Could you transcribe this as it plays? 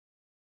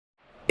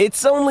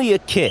It's only a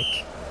kick,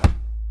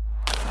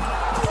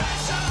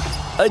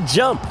 a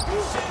jump,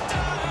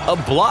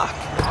 a block.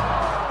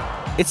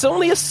 It's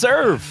only a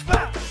serve.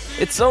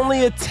 It's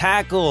only a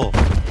tackle,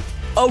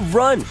 a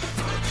run.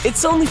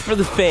 It's only for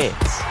the fans.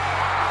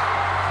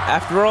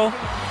 After all,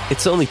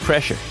 it's only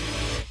pressure.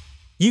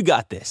 You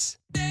got this.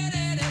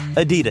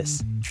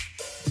 Adidas.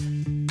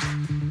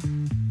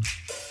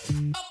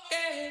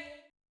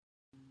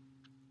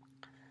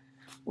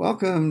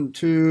 Welcome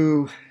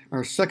to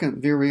our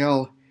second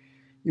Villarreal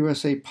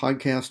USA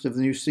podcast of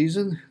the new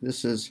season.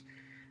 This is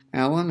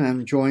Alan.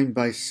 I'm joined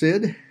by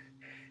Sid.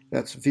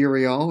 That's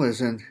Villarreal,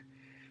 as in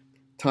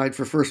tied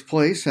for first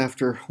place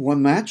after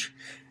one match.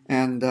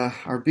 And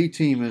our B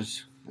team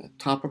is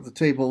top of the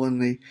table in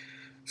the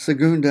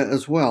Segunda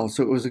as well.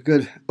 So it was a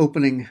good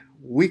opening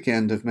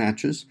weekend of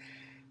matches.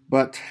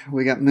 But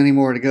we got many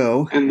more to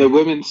go. And the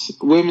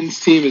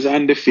women's team is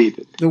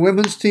undefeated. The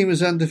women's team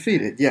is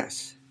undefeated,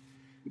 yes.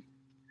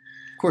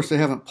 Of course, they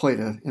haven't played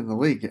in the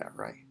league yet,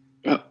 right?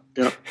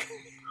 Yep.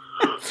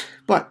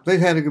 But they've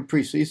had a good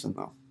preseason,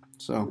 though.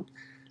 So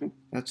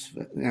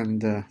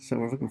so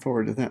we're looking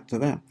forward to that.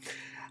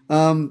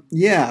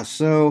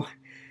 So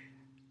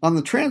on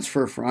the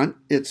transfer front,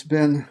 it's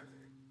been.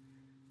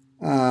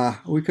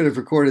 We could have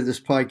recorded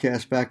this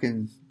podcast back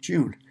in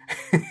June,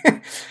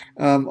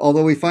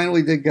 although we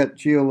finally did get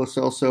Gio Lo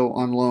Celso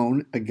on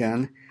loan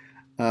again.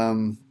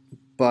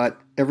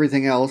 But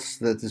everything else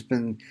that has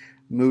been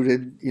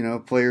mooted,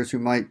 players who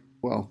might.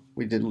 Well,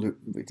 we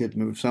did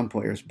move some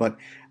players, but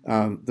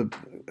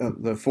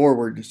the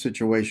forward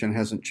situation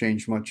hasn't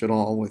changed much at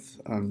all with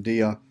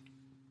Dia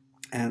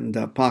and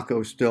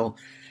Paco still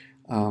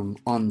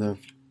on the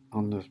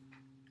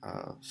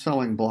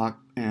selling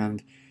block,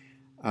 and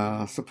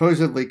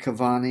supposedly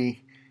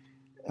Cavani,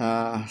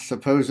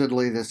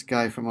 supposedly this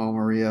guy from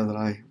Almeria that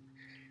I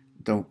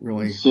don't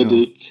really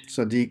know,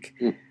 Sadiq.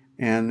 Yeah.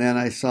 And then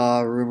I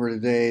saw a rumor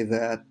today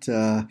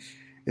that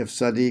if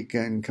Sadiq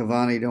and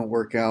Cavani don't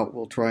work out,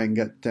 we'll try and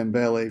get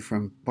Dembele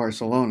from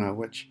Barcelona,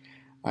 which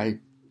I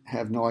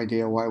have no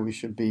idea why we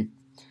should be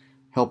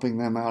helping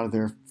them out of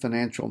their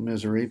financial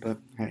misery. But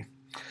hey,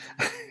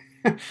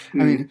 I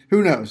mean,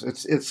 who knows?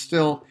 It's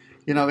still,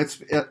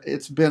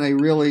 it's been a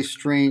really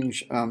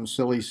strange,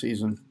 silly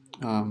season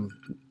on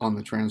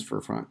the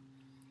transfer front.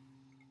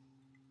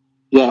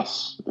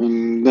 Yes,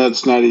 and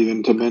that's not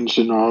even to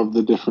mention all of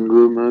the different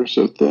rumors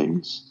of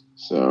things.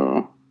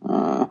 So,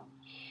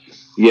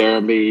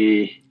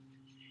 Yeremy,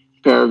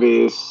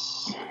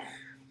 Pervis,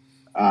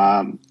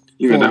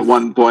 even at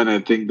one point I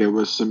think there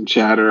was some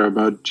chatter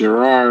about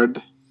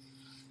Gerard,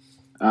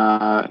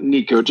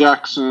 Nico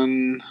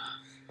Jackson.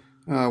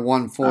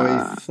 One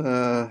Foyth,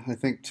 I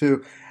think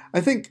too. I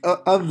think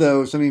of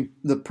those,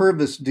 the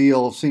Purvis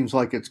deal seems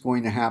like it's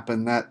going to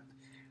happen. That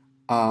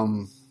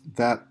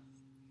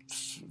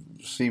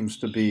seems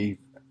to be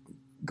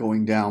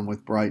going down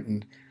with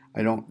Brighton.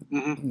 I don't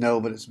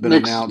know, but it's been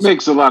announced.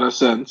 Makes a lot of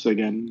sense.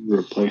 Again,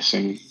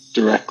 replacing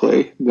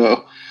directly,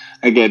 though.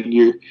 Again,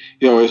 you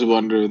always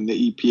wonder in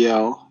the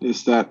EPL,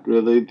 is that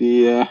really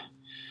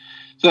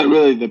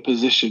the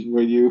position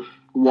where you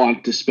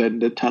want to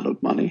spend a ton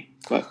of money?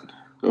 But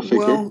go figure.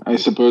 Well, I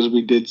suppose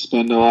we did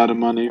spend a lot of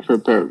money for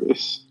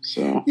Purvis.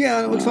 So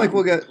yeah, it looks like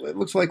we'll get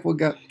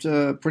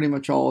pretty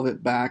much all of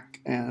it back.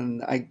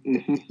 And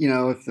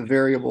if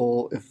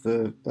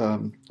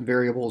the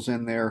variables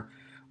in there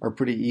are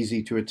pretty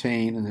easy to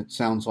attain, and it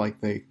sounds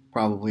like they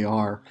probably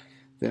are,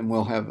 then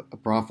we'll have a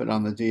profit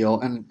on the deal.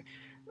 And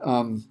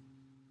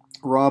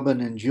Robin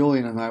and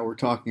Julian and I were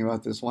talking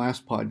about this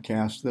last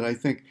podcast, that I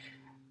think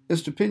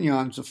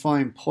Estupiñán's a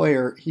fine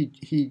player.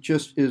 He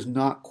just is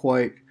not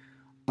quite.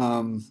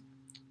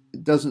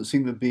 It doesn't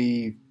seem to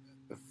be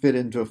fit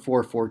into a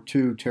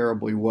 4-4-2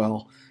 terribly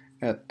well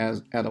at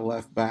a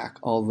left back.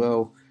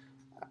 Although,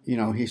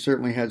 he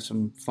certainly had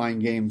some fine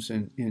games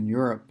in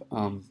Europe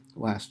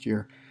last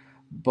year.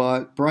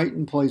 But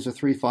Brighton plays a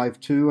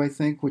 3-5-2, I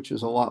think, which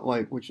is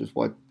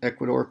what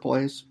Ecuador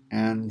plays,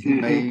 and he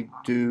may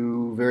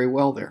do very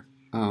well there.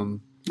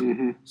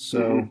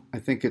 So I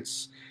think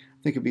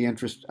it'd be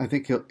interesting. I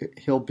think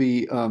he'll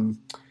be.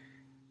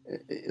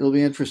 It'll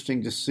be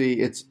interesting to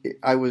see.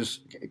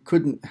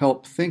 Couldn't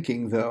help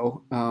thinking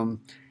though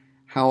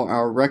how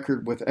our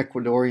record with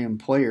Ecuadorian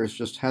players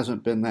just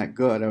hasn't been that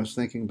good. I was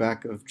thinking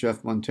back of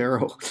Jeff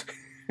Montero.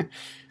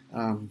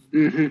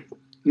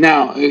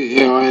 Now,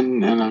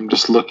 and I'm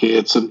just looking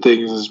at some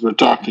things as we're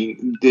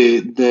talking.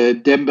 The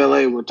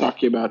Dembele we're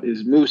talking about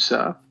is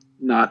Musa,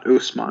 not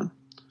Usman.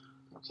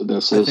 So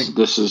this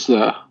is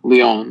the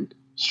Lyon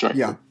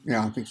striker.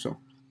 Yeah, I think so.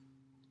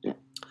 Yeah.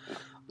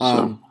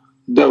 So,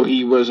 though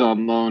he was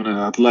on loan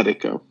at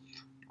Atletico,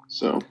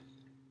 so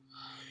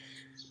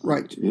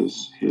right,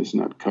 he's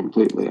not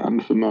completely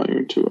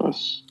unfamiliar to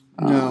us.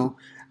 No,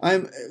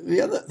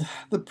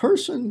 the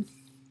person.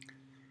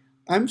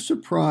 I'm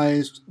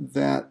surprised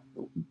that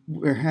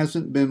there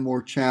hasn't been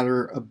more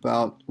chatter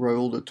about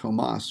Raúl de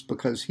Tomás,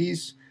 because he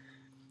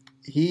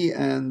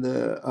and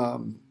the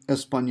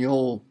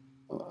Espanyol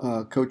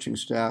coaching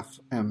staff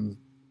and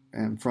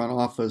front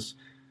office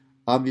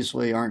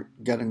obviously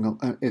aren't getting.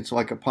 It's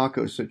like a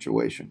Paco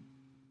situation,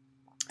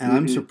 and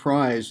I'm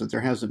surprised that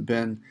there hasn't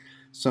been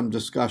some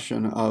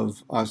discussion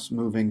of us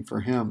moving for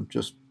him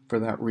just for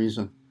that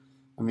reason.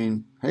 I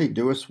mean, hey,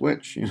 do a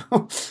switch,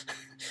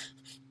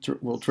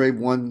 We'll trade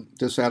one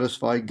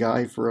dissatisfied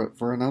guy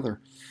for another.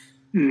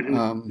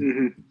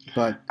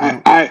 But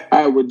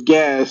I would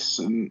guess,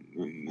 and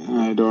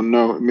I don't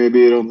know,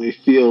 maybe it only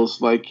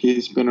feels like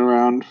he's been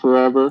around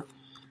forever,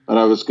 but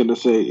I was going to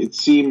say it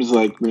seems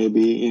like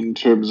maybe in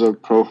terms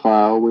of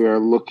profile we are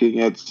looking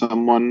at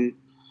someone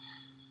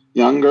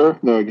younger,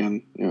 though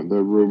again,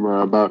 the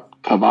rumor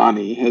about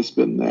Cavani has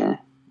been there.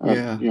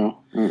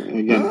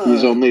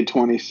 He's only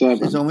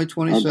 27. He's only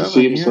 27. It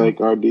seems like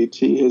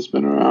RDT has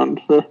been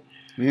around for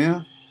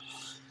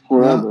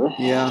forever.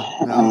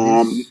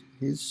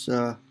 He's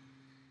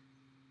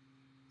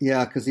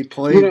because he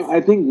played.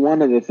 I think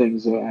one of the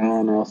things that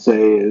Alan will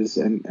say is,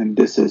 and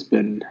this has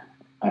been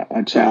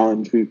a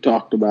challenge we've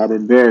talked about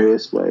in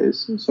various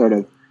ways, sort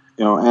of,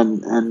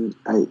 and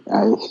I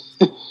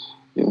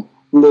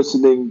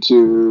listening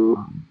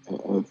to,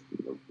 I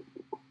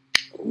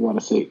want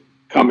to say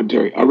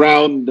commentary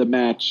around the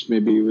match,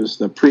 maybe it was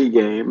the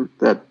pregame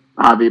that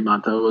Javi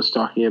Mata was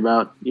talking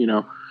about,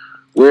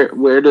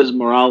 where does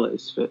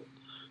Morales fit?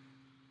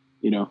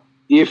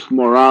 If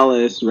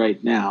Morales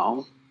right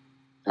now,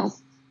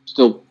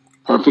 still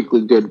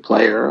perfectly good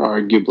player,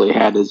 arguably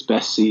had his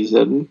best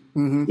season,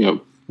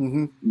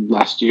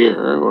 last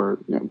year or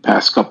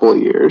past couple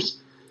of years,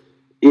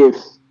 if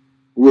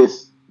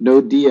with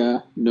no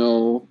Dia,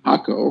 no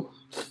Paco,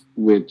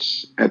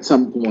 which at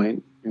some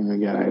point, and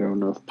again, I don't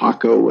know if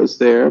Paco was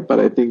there, but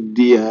I think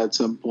Dia at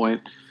some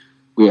point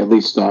we at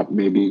least thought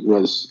maybe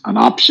was an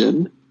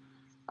option.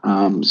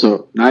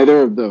 So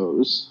neither of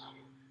those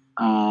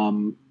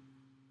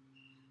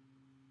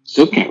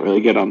still can't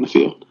really get on the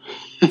field.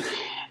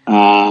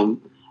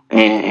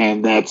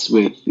 And that's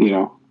with,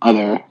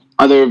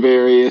 other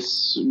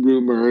various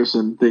rumors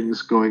and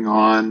things going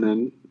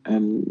on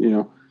and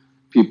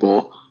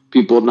people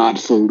not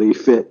fully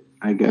fit.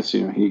 I guess,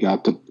 he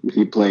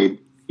played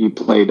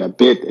a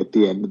bit at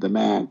the end of the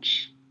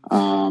match.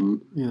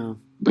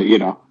 But,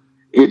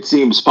 it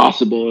seems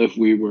possible if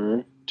we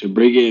were to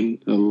bring in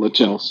Lo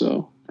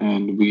Celso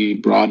and we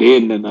brought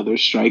in another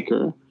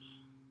striker,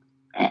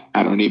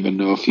 I don't even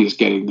know if he's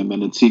getting the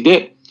minutes he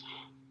did.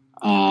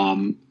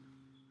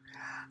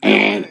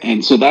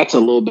 And so that's a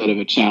little bit of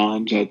a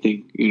challenge, I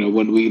think,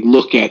 when we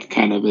look at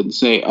kind of and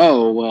say,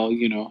 oh, well,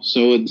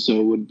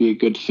 so-and-so would be a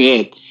good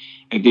fit.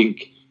 I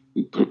think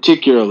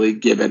particularly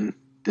given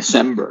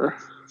December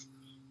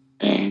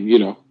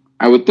and,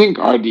 I would think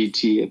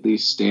RDT at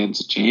least stands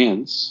a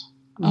chance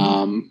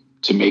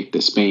to make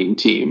the Spain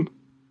team.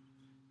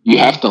 You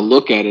have to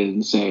look at it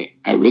and say,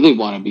 I really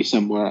want to be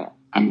somewhere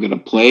I'm going to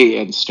play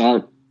and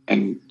start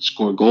and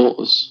score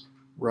goals.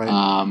 Right.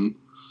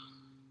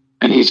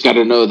 And he's got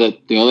to know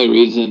that the only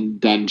reason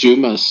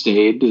Danjuma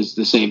stayed is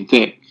the same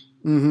thing.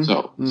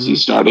 So is he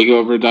starting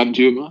over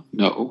Danjuma?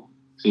 No.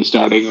 Is he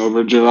starting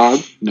over Gerard?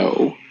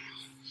 No.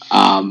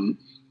 And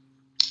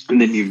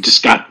then you've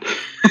just got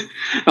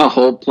a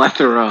whole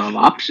plethora of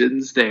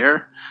options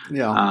there.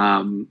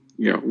 Yeah.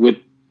 With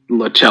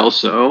Lo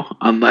Celso,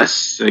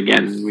 unless,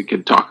 again, we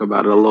could talk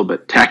about it a little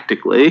bit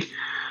tactically,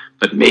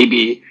 but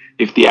maybe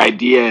if the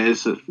idea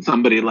is that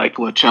somebody like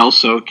Lo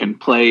Celso can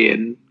play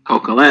in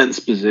Coquelin's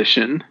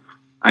position,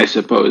 I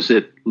suppose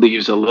it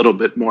leaves a little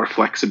bit more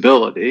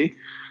flexibility,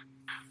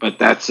 but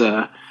that's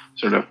a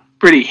sort of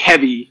pretty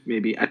heavy,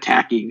 maybe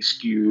attacking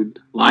skewed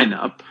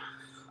lineup.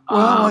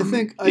 Well, I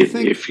think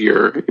if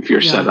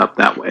you're set up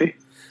that way.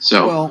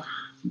 So,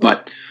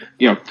 but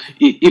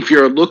if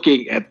you're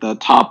looking at the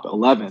top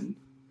 11,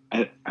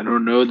 I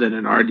don't know that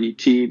an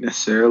RDT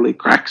necessarily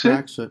cracks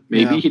it.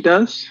 Maybe he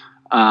does,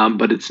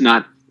 but it's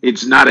not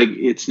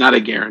a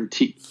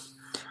guarantee.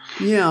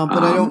 Yeah,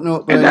 but I don't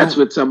know. And that's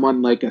with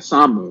someone like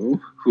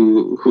Asamu,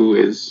 who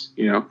is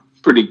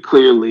pretty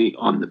clearly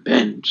on the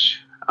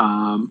bench,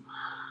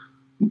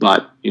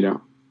 but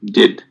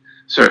did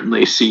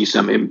certainly see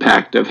some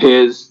impact of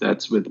his.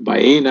 That's with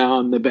Baena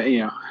on the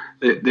bench.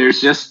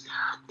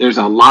 There's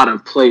a lot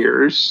of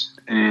players,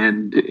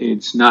 and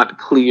it's not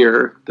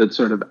clear that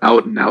sort of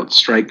out and out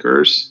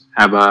strikers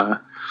have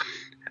a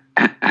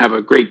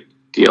great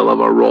deal of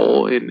a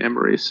role in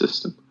Emery's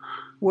system.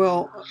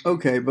 Well,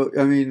 okay, but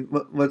I mean,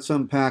 let's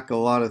unpack a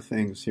lot of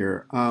things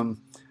here.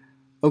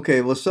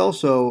 Okay, Lo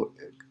Celso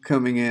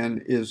coming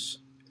in is,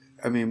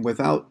 I mean,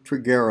 without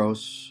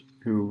Trigueros,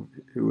 who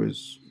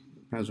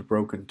has a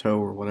broken toe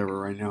or whatever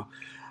right now.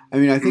 I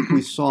mean, I think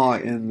we saw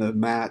in the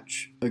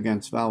match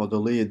against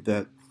Valladolid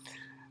that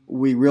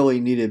we really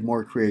needed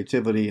more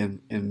creativity in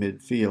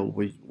midfield.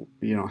 We,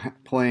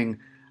 playing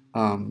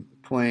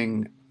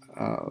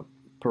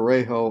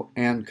Parejo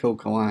and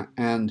Coquelin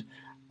and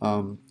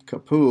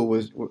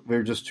Capu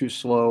they're just too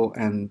slow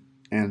and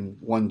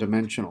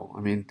one-dimensional.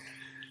 I mean,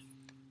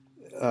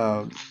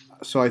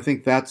 so I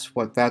think that's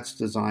what that's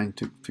designed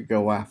to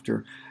go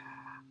after.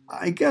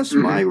 I guess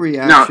Mm-hmm. my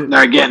reaction.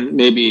 Now again,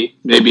 maybe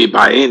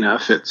Baena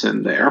fits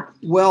in there.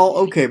 Well,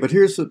 okay, but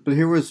here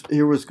was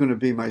going to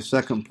be my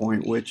second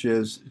point, which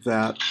is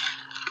that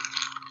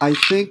I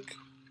think,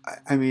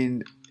 I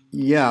mean,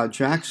 yeah,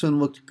 Jackson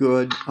looked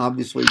good.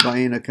 Obviously,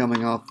 Baena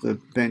coming off the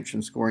bench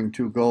and scoring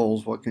 2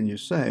 goals. What can you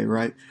say,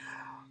 right?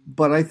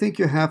 But I think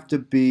you have to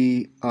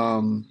be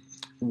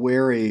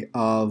wary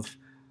of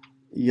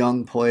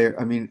young players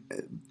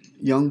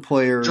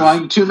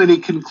Drawing too many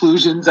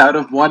conclusions out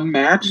of one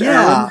match.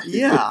 Yeah, Alan.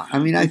 yeah. I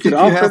mean, I could think you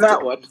offer have that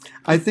to. one.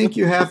 I think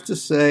you have to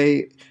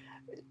say,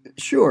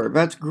 sure,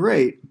 that's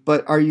great,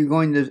 but are you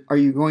going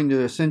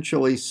to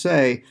essentially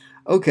say,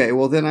 okay,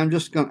 well then I'm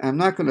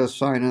not going to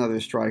sign another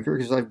striker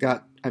because I've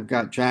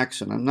got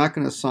Jackson. I'm not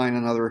going to sign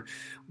another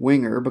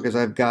winger because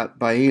I've got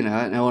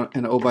Baena,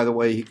 and oh, by the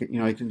way, he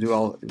can do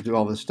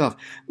all this stuff.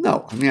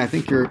 No, I mean, I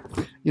think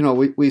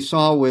we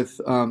saw with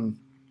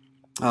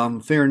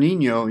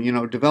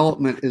Fernandinho,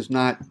 development is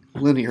not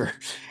linear.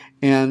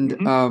 And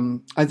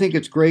I think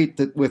it's great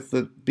that with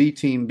the B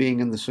team being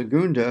in the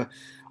Segunda,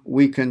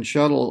 we can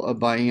shuttle a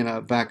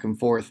Baena back and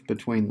forth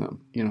between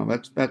them.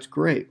 That's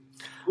great.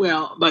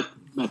 Well, but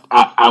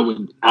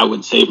I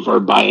would say for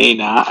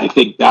Baena, I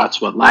think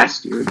that's what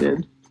last year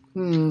did.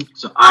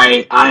 So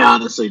I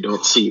honestly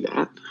don't see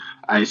that.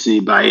 I see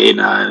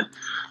Baena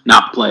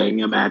not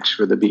playing a match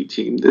for the B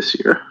team this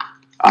year.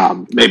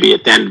 Maybe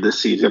at the end of the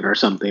season or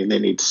something, they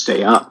need to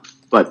stay up.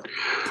 But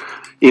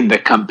in the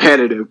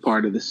competitive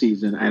part of the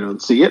season, I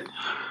don't see it.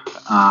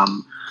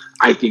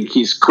 I think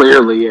he's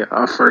clearly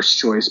a first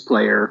choice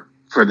player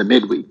for the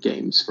midweek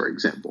games, for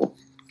example.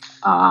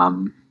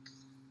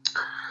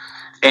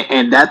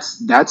 And that's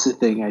the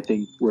thing, I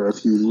think, where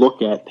if you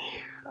look at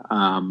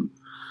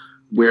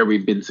where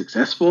we've been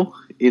successful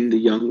in the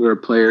younger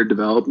player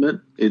development,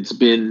 it's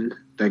been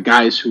the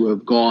guys who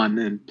have gone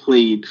and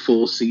played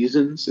full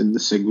seasons in the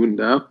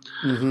Segunda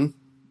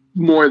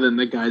more than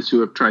the guys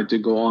who have tried to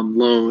go on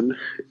loan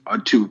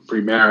to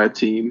Primera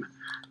team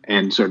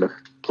and sort of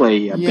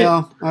play a bit.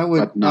 Yeah, I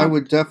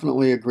would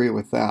definitely agree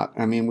with that.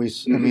 I mean,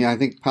 I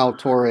think Pau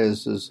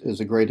Torres is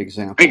a great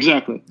example.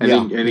 Exactly. I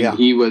think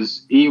he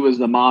was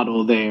the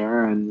model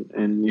there,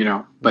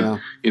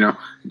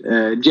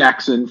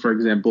 Jackson, for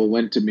example,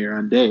 went to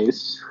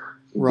Mirandes.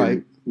 Right.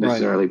 Didn't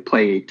necessarily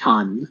play a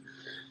ton,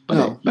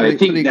 but I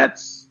think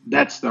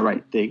that's the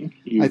right thing.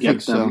 You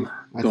get them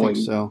going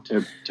to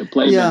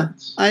play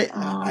minutes.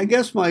 I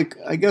guess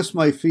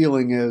my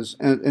feeling is,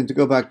 and to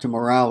go back to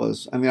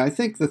Morales, I mean, I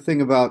think the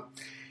thing about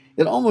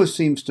it almost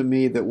seems to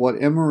me that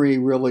what Emery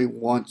really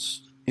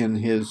wants in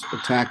his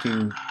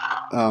attacking,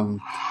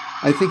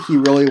 I think he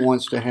really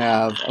wants to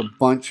have a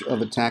bunch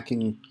of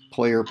attacking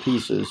player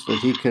pieces that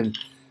he can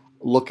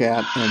look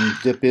at and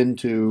dip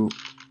into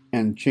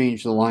and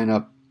change the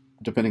lineup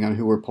depending on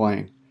who we're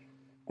playing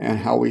and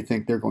how we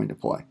think they're going to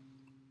play.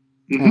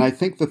 And I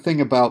think the thing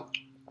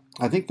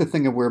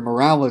of where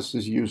Morales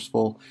is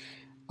useful,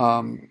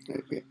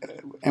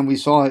 and we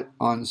saw it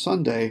on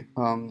Sunday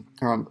or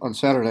on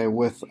Saturday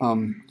with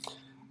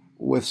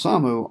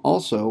Samu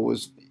also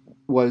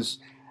was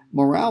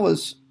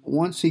Morales.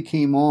 Once he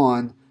came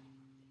on,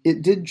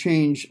 it did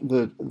change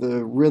the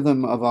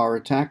rhythm of our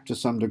attack to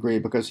some degree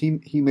because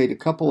he made a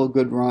couple of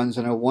good runs.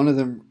 I know one of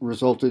them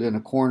resulted in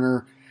a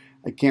corner.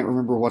 I can't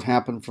remember what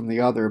happened from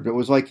the other, but it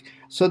was like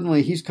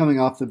suddenly he's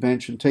coming off the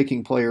bench and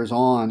taking players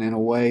on in a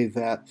way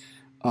that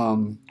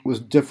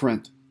was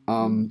different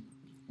than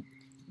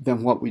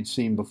what we'd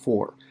seen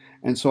before.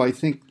 And so I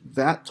think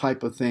that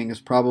type of thing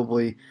is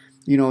probably,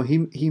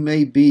 he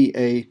may be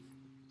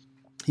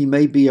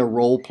a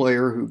role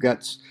player who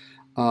gets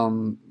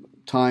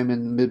time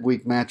in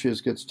midweek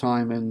matches, gets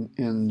time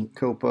in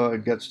Copa,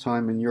 gets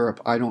time in Europe.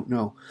 I don't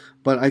know.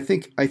 But I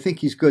think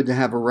he's good to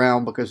have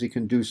around because he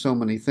can do so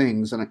many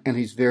things, and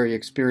he's very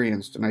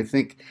experienced. And I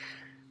think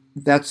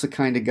that's the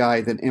kind of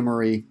guy that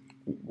Emery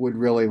would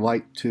really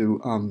like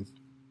to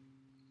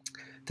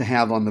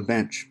have on the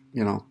bench.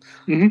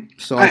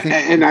 So I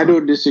think, I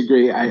don't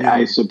disagree.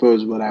 I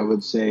suppose what I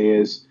would say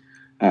is,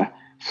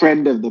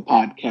 friend of the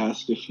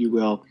podcast, if you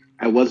will,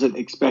 I wasn't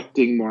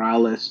expecting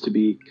Morales to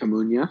be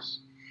Camuñas.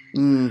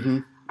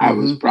 I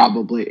was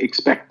probably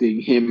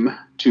expecting him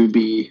to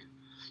be,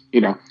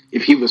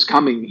 if he was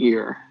coming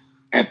here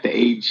at the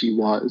age he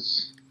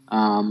was,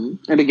 and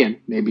again,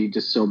 maybe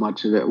just so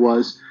much of it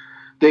was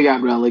they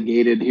got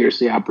relegated. Here's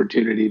the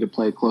opportunity to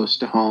play close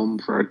to home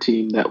for a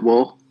team that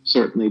will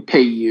certainly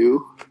pay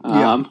you.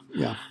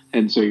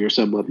 And so you're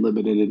somewhat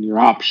limited in your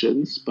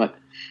options, but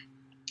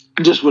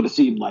it just would have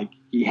seemed like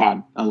he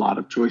had a lot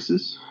of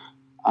choices.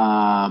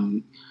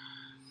 I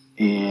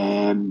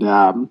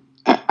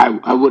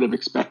would have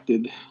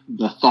expected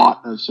the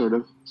thought of sort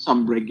of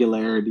some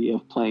regularity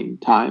of playing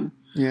time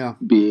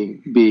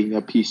being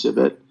a piece of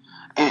it.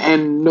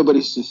 And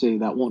nobody's to say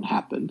that won't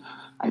happen.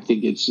 I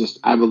think it's just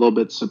I'm a little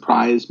bit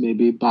surprised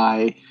maybe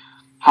by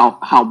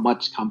how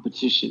much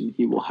competition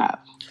he will have.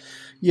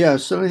 Yeah,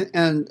 so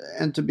and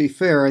to be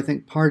fair, I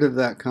think part of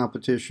that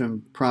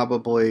competition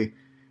probably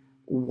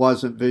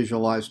wasn't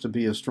visualized to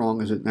be as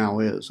strong as it now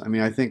is. I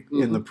mean, I think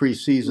in the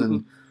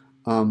preseason,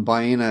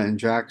 Baena and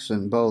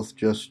Jackson both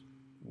just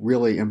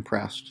really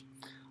impressed.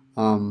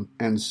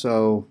 And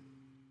so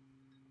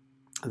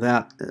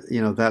that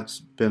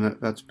that's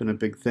been a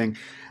big thing.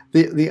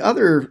 The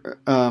other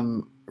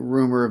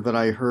rumor that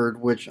I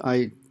heard, which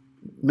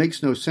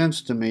makes no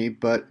sense to me,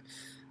 but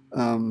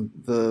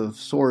the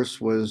source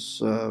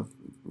was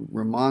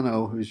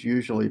Romano, who's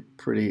usually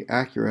pretty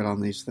accurate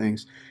on these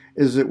things,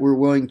 is that we're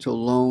willing to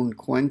loan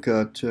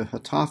Cuenca to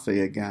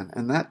Getafe again.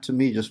 And that to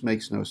me just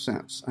makes no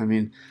sense. I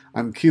mean,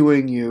 I'm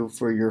cueing you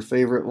for your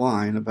favorite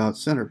line about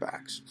center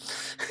backs.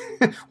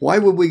 Why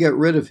would we get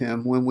rid of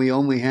him when we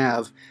only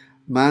have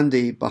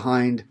Mandi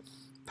behind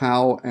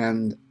Pau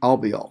and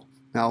Albiol?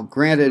 Now,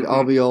 granted,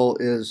 Albiol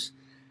is,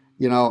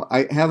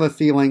 I have a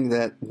feeling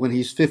that when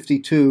he's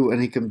 52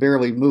 and he can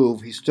barely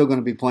move, he's still going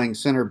to be playing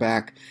center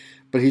back,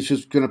 but he's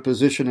just going to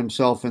position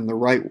himself in the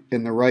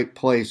right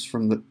place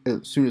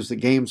as soon as the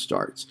game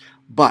starts.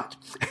 But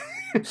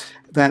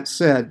that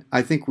said,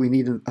 I think we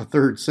need a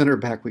third center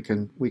back we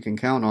can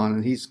count on,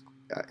 and he's,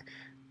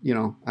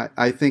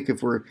 I think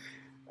if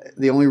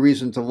the only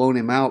reason to loan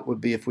him out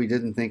would be if we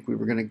didn't think we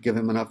were going to give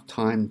him enough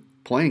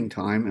playing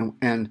time,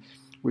 and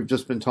we've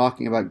just been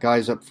talking about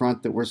guys up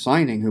front that we're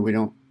signing who we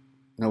don't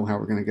know how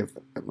we're going to give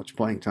that much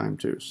playing time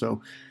to.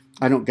 So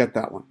I don't get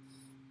that one.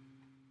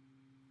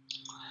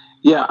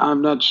 Yeah,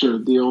 I'm not sure.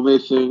 The only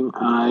thing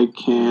I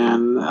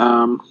can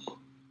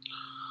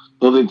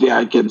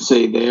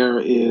say there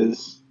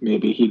is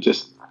maybe he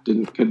just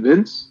didn't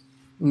convince.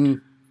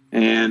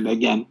 And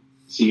again,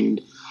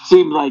 seemed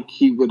like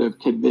he would have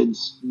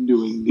convinced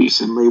doing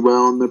decently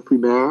well in the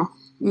Primera.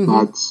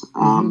 But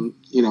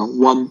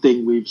one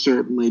thing we've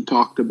certainly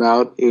talked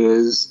about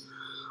is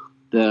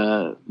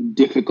the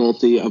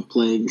difficulty of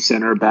playing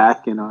center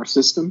back in our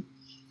system.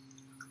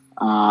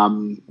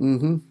 And,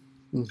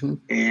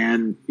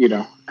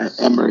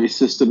 Emery's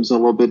system's a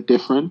little bit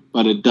different,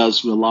 but it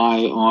does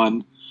rely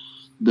on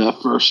the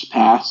first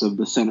pass of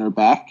the center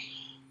back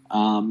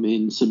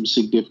in some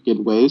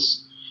significant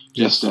ways,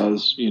 just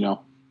as,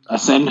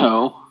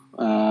 Asenjo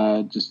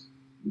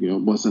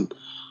wasn't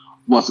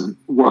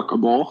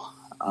workable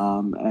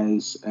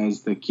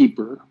as the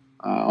keeper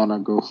on a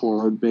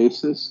go-forward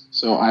basis.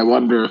 So I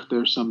wonder if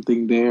there's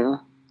something there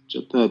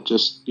that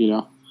just.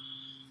 I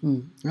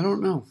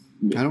don't know.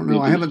 Maybe,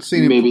 I haven't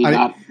seen him.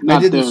 I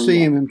didn't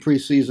see him in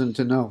preseason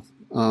to know.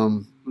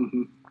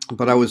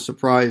 But I was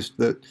surprised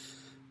that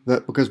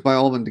because by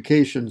all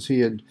indications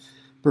he had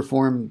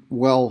performed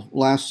well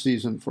last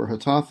season for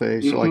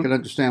Getafe, so I could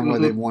understand why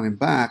they'd want him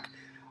back.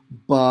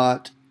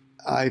 But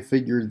I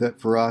figured that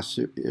for us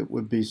it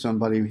would be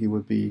somebody we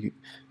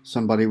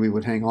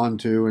would hang on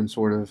to and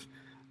sort of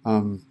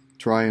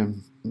try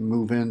and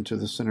move into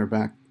the center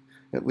back,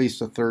 at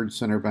least a third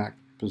center back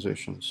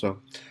position. So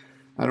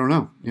I don't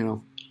know.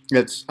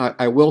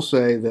 I will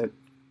say that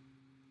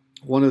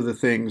one of the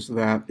things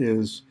that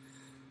is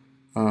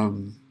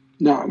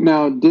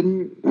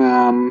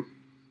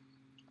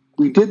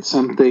we did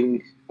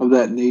something of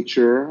that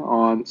nature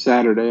on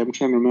Saturday. I'm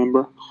trying to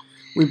remember.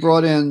 We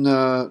brought in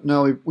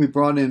we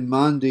brought in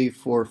Mandi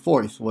for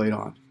Foyth late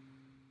on.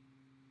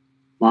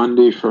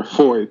 Mandi for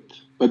Foyth,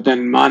 but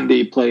then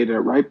Mandi played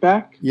at right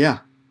back. Yeah,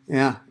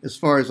 as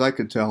far as I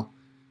could tell.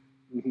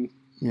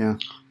 Yeah.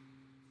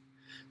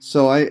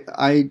 So I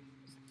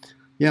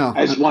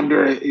just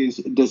wonder,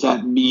 does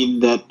that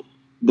mean that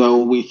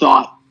though we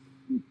thought,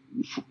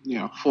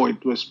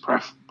 Foyth was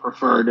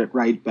preferred at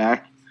right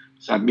back,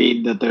 does that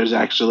mean that there's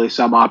actually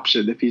some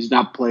option if he's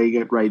not playing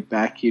at right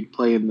back, he'd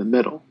play in the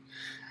middle?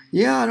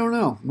 Yeah, I don't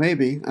know.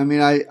 Maybe. I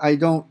mean, I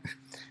don't.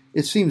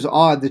 It seems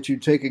odd that you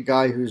take a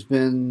guy who's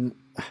been.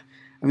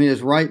 I mean,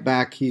 as right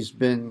back, he's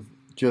been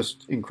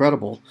just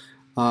incredible,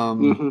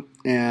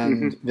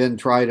 and then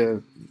try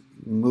to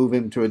move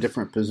him to a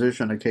different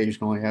position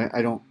occasionally.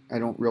 I don't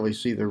really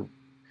see the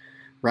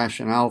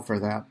rationale for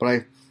that,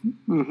 but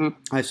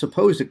I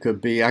suppose it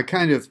could be. I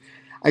kind of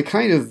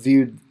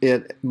viewed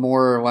it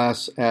more or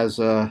less as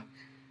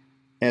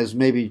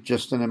maybe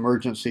just an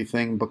emergency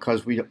thing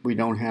because we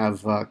don't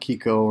have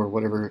Kiko or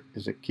whatever,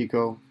 is it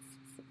Kiko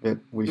that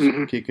we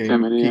Kike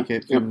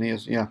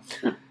Feminius, yeah.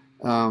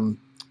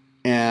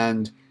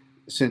 And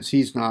since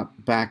he's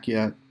not back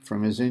yet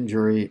from his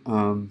injury,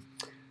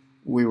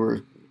 we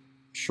were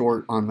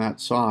short on that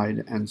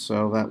side, and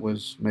so that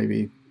was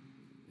maybe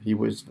he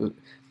was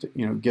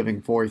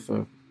giving Foyth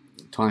a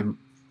time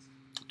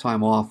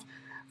off.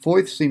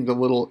 Foyth seemed a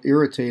little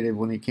irritated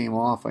when he came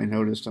off, I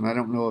noticed, and I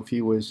don't know if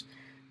he was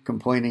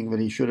complaining that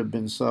he should have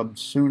been subbed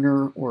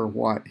sooner or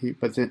what.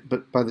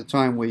 But by the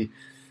time we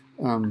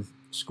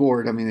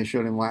scored, I mean, they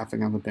showed him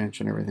laughing on the bench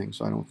and everything,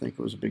 so I don't think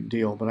it was a big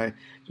deal. But I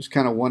just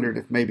kind of wondered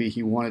if maybe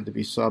he wanted to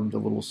be subbed a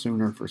little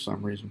sooner for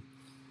some reason.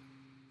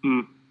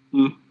 I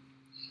don't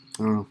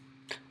know.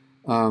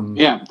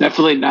 Yeah,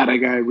 definitely not a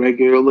guy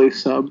regularly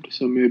subbed,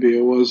 so maybe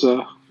it was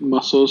a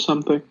muscle or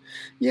something.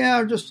 Yeah,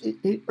 or just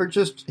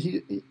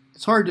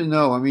it's hard to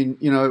know. I mean,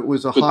 it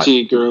was a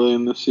fatigue early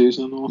in the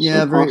season. Also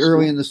yeah, very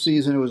early in the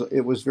season,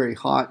 it was very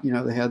hot.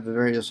 They had the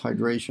various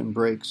hydration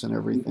breaks and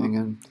everything,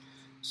 and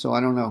so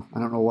I don't know. I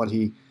don't know what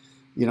he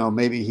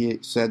maybe he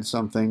said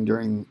something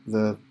during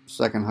the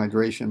second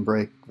hydration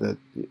break that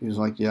he was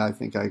like, yeah, I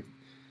think I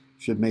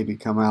should maybe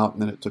come out,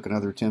 and then it took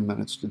another 10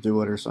 minutes to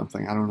do it or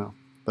something. I don't know.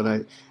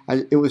 But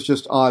it was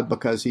just odd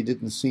because he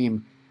didn't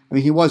seem,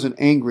 he wasn't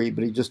angry,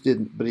 but he just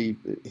didn't,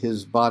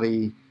 his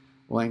body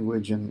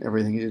language and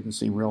everything, he didn't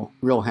seem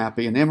real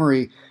happy. And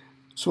Emery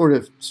sort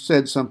of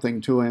said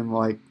something to him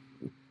like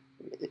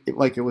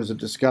it was a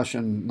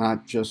discussion,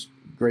 not just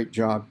great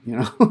job,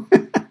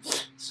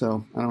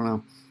 So I don't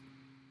know.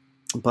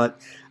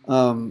 But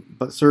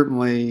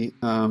certainly,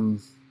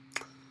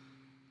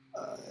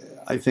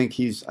 I think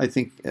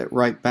at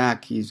right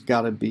back he's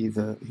got to be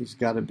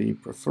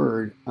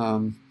preferred.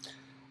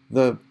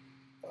 The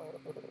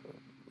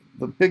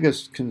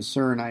biggest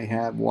concern I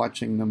had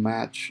watching the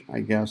match,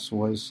 I guess,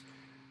 was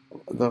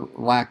the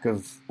lack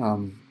of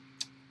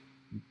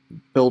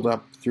build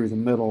up through the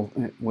middle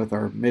with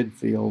our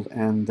midfield,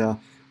 and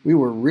we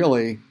were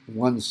really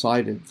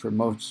one-sided for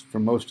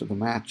most of the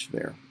match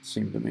there, it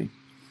seemed to me.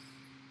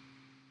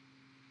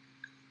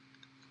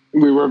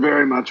 We were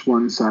very much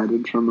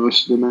one-sided for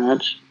most of the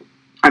match,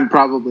 and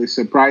probably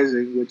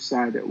surprising which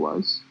side it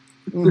was.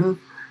 Mm-hmm.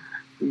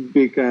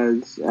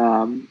 Because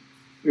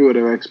we would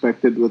have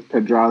expected with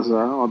Pedraza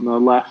on the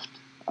left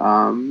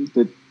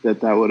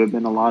that would have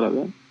been a lot of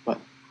it.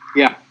 But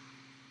yeah.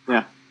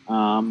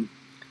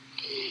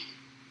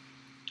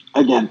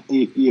 Again,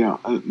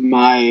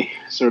 my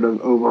sort of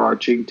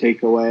overarching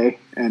takeaway,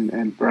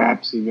 and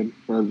perhaps even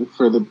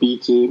for the B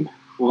team,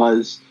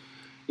 was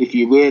if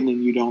you win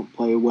and you don't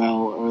play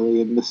well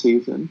early in the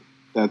season,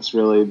 that's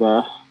really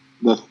the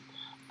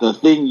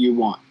thing you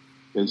want,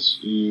 because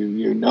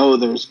you know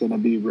there's going to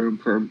be room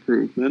for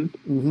improvement,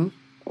 mm-hmm.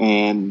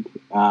 and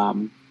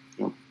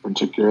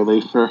particularly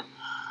for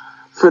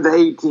the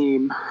A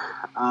team,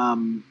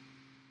 and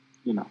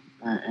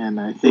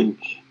I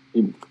think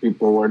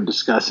people were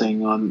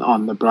discussing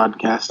on the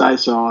broadcast I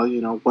saw,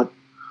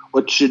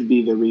 what should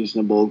be the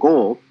reasonable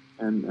goal.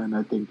 And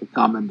I think the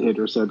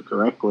commentator said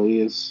correctly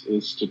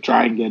is to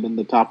try and get in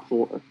the top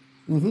four.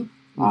 Mm-hmm.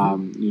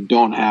 Mm-hmm. You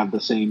don't have the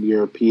same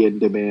European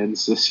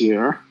demands this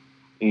year,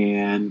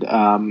 and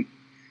the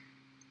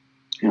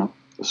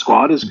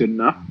squad is good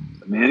enough,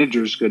 the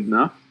manager is good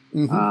enough.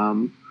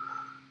 Mm-hmm.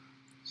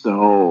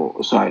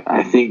 So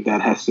I think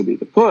that has to be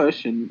the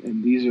push,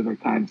 and these are the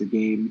kinds of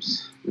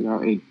games.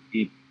 It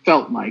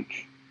felt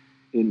like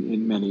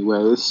in many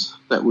ways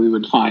that we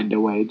would find a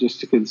way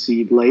just to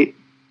concede late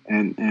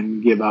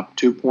and give up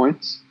 2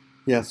 points.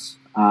 Yes.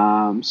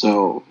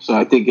 So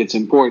I think it's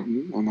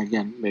important, and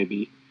again,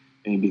 maybe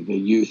the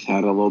youth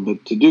had a little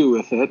bit to do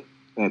with it,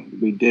 that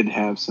we did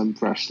have some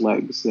fresh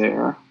legs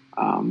there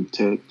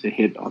to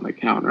hit on the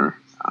counter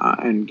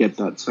and get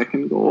that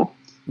second goal.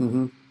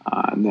 Mm-hmm.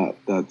 And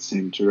that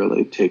seemed to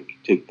really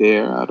take the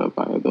air out of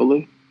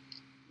Valladolid.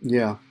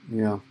 Yeah,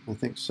 I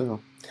think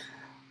so.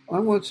 I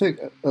want to take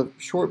a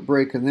short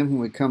break, and then when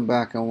we come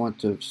back, I want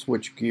to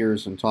switch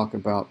gears and talk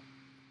about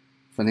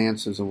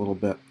finances a little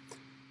bit.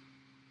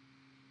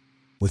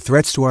 With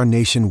threats to our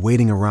nation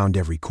waiting around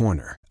every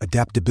corner,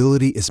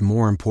 adaptability is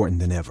more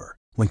important than ever.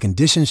 When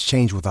conditions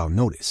change without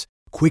notice,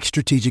 quick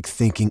strategic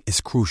thinking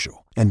is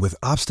crucial. And with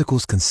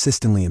obstacles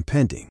consistently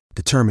impending,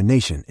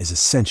 determination is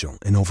essential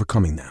in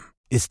overcoming them.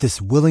 It's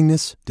this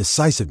willingness,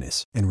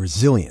 decisiveness, and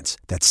resilience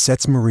that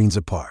sets Marines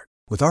apart.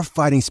 With our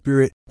fighting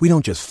spirit, we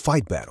don't just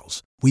fight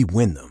battles, we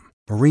win them.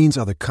 Marines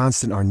are the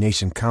constant our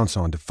nation counts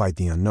on to fight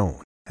the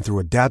unknown. And through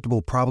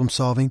adaptable problem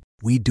solving,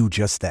 we do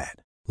just that.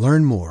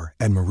 Learn more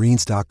at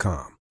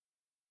Marines.com.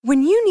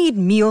 When you need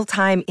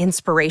mealtime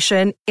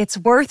inspiration, it's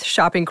worth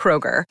shopping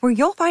Kroger, where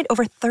you'll find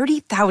over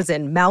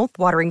 30,000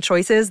 mouth-watering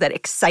choices that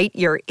excite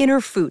your inner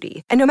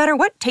foodie. And no matter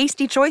what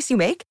tasty choice you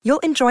make, you'll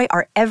enjoy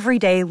our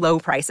everyday low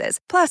prices,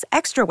 plus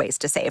extra ways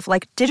to save,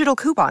 like digital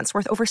coupons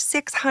worth over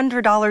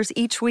 $600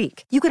 each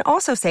week. You can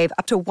also save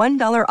up to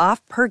 $1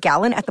 off per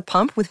gallon at the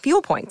pump with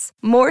fuel points.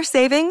 More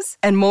savings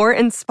and more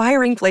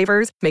inspiring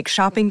flavors make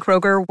shopping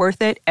Kroger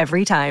worth it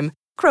every time.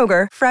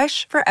 Kroger,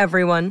 fresh for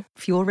everyone.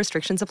 Fuel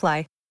restrictions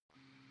apply.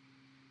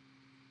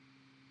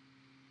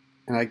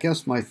 And I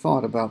guess my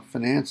thought about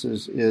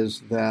finances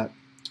is that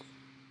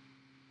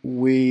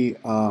we,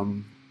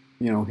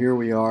 here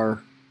we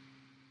are,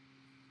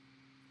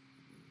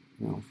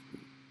 a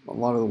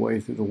lot of the way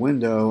through the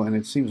window, and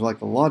it seems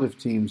like a lot of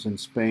teams in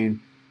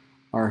Spain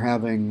are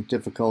having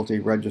difficulty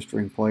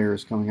registering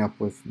players, coming up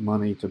with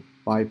money to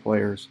buy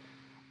players.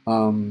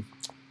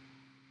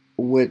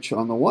 Which,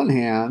 on the one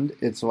hand,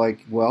 it's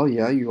like, well,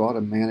 yeah, you ought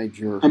to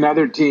manage your... And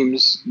other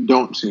teams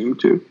don't seem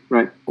to,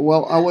 right?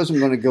 Well, I wasn't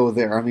going to go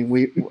there. I mean,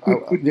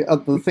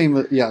 the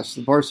theme, yes,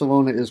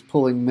 Barcelona is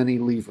pulling many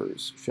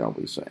levers, shall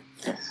we say.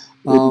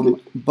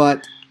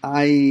 But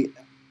I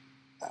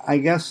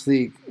guess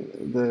the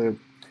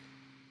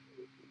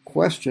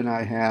question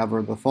I have,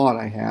 or the thought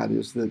I had,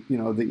 is that, the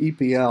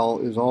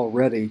EPL is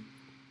already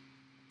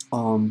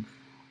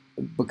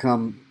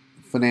become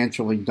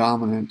financially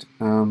dominant.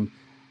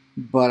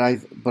 But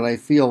I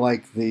feel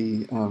like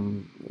the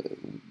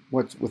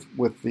what's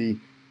with the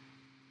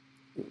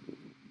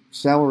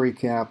salary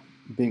cap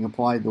being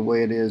applied the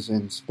way it is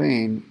in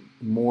Spain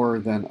more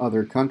than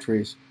other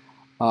countries.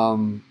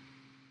 I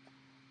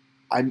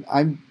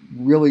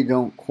really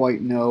don't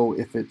quite know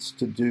if it's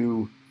to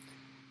do.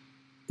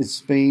 Is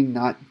Spain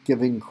not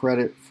giving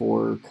credit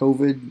for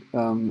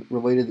COVID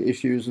related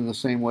issues in the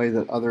same way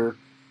that other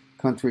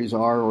countries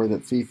are, or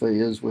that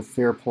FIFA is with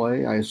fair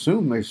play? I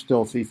assume there's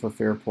still FIFA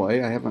fair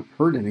play. I haven't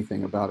heard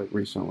anything about it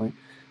recently,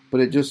 but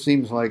it just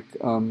seems like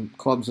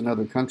clubs in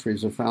other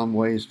countries have found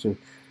ways to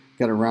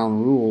get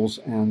around rules.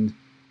 And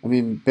I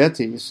mean,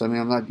 Betis. I mean,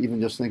 I'm not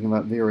even just thinking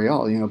about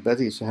Villarreal. You know,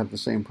 Betis have the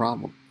same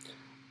problem.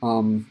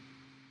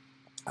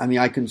 I mean,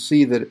 I can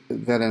see that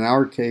in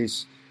our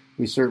case,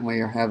 we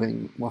certainly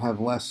will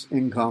have less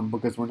income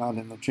because we're not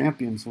in the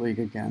Champions League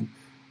again.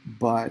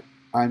 But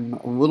I'm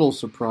a little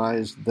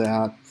surprised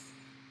that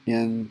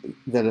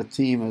a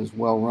team as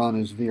well run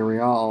as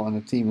Villarreal and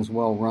a team as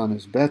well run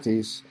as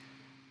Betis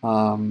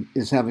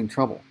is having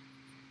trouble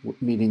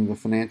meeting the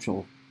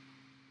financial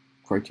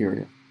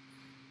criteria.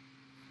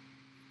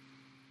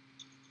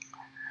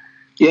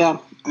 Yeah,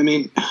 I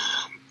mean,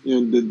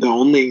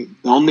 the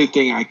only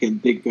thing I can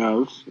think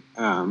of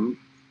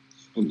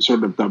in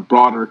sort of the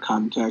broader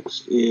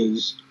context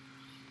is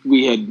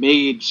we had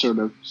made sort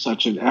of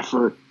such an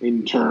effort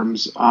in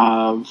terms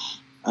of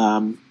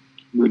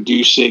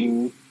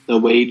reducing the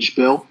wage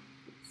bill.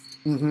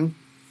 Mm-hmm.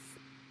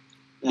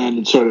 And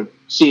it sort of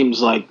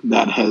seems like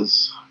that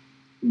has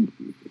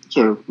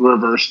sort of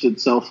reversed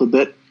itself a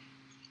bit.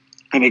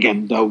 And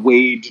again, the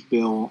wage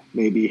bill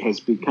maybe has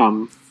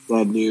become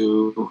the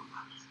new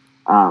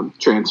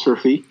transfer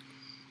fee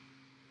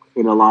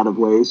in a lot of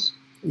ways.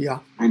 Yeah.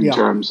 In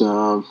terms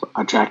of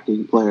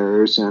attracting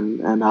players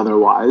and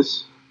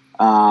otherwise.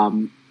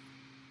 And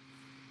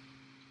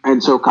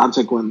so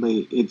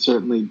consequently, it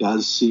certainly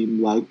does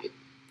seem like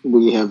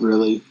we have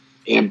really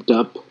amped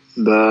up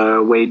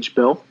the wage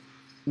bill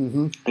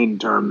in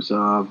terms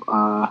of,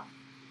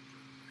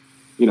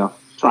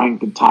 trying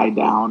to tie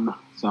down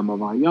some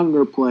of our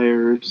younger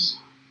players,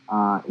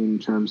 in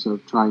terms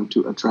of trying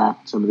to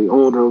attract some of the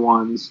older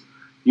ones.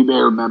 You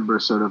may remember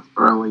sort of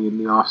early in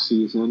the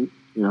off-season,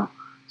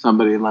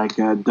 somebody like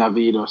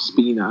David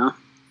Ospina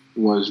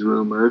was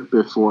rumored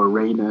before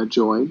Reina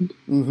joined.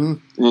 Mm-hmm.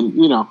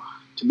 And,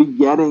 to be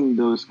getting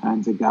those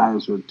kinds of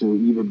guys or to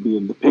even be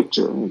in the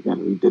picture, and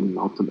again, we didn't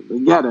ultimately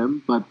get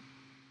him, but,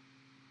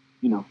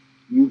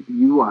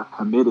 you are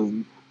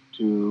committing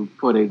to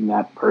putting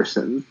that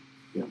person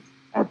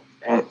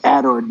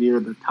at or near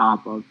the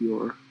top of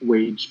your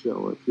wage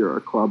bill if you're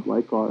a club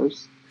like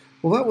ours.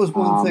 Well, that was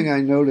one thing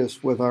I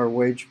noticed with our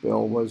wage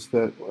bill was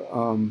that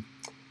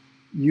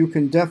you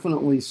can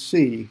definitely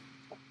see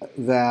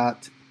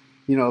that,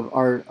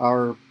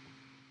 our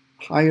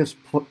highest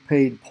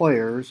paid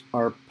players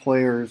are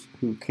players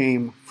who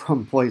came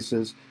from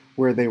places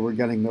where they were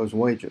getting those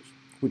wages,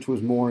 which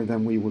was more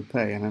than we would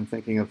pay. And I'm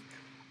thinking of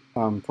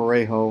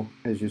Parejo,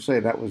 as you say,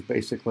 that was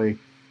basically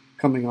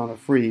coming on a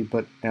free,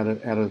 but at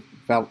a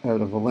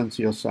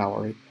Valencia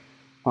salary.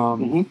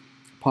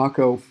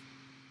 Paco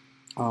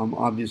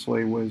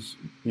obviously was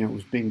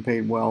being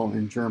paid well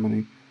in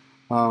Germany.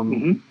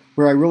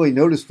 Where I really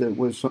noticed it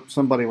was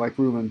somebody like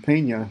Ruben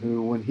Peña,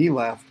 who, when he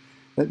left,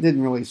 that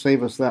didn't really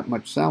save us that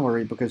much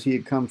salary because he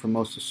had come from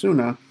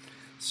Osasuna,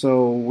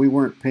 so we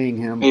weren't paying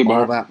him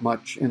all that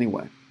much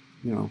anyway.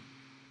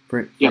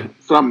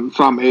 From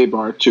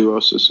Eibar to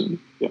Osasuna.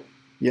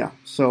 Yeah.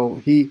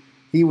 So he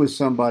was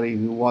somebody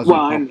who wasn't.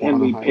 Well, and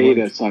we paid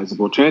a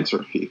sizable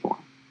transfer fee for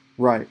him.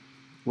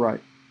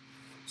 Right.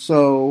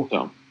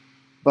 So.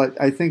 But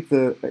I think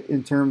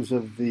in terms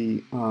of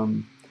the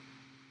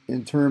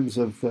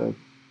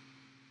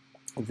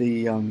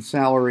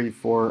salary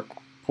for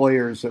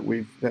players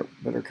that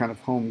are kind of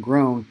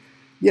homegrown,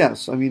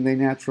 yes, I mean they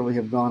naturally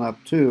have gone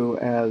up too.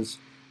 As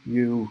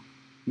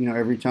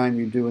every time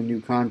you do a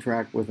new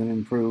contract with an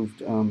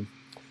improved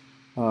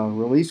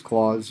release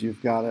clause,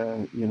 you've got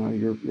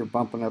you're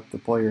bumping up the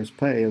player's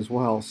pay as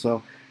well.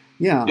 So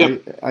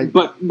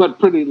but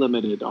pretty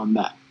limited on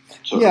that.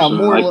 So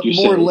more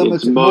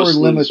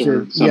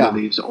limited. Some of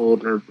these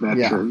older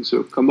veterans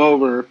who come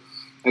over.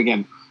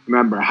 Again,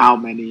 remember how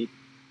many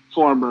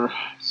former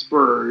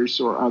Spurs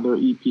or other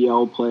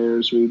EPL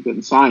players we've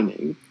been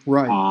signing.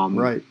 Right.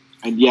 Right.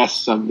 And yes,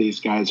 some of these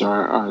guys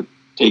are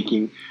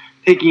taking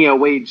a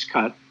wage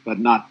cut, but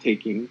not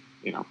taking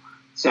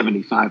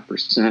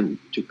 75%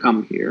 to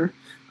come here.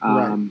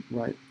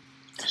 Right.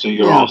 So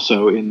you're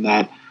also in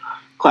that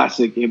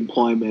classic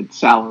employment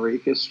salary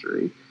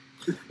history.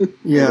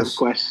 Yes,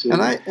 question.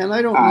 And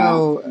I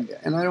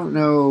don't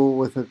know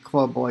with a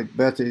club like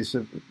Betis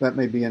if that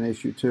may be an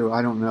issue too.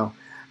 I don't know.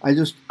 I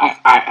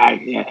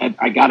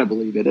gotta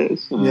believe it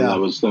is. That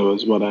was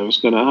what I was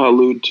going to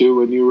allude to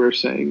when you were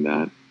saying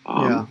that.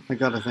 I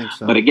gotta think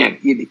so. But again,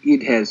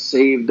 it has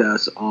saved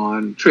us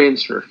on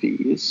transfer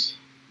fees.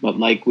 But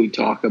like we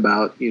talk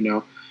about,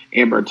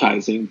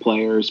 amortizing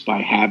players by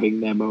having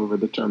them over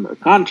the term of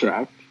the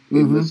contract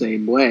in the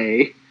same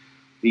way.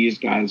 These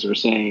guys are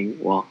saying,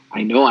 well,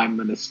 I know I'm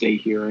going to stay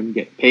here and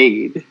get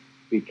paid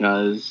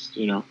because,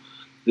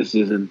 this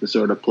isn't the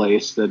sort of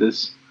place that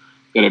is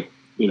gonna,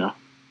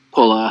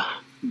 pull a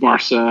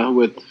Barca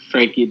with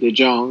Frankie de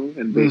Jong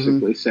and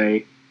basically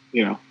say,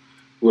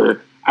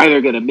 we're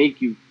either gonna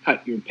make you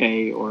cut your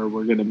pay or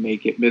we're gonna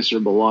make it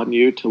miserable on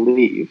you to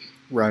leave.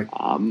 Right.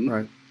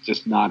 Right.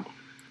 Just not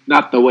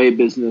the way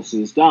business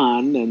is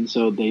done, and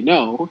so they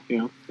know,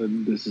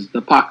 and this is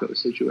the Paco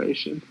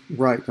situation.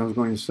 Right, I was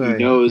going to say.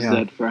 He knows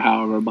that for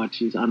however much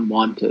he's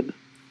unwanted,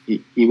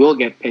 he will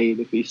get paid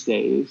if he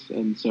stays,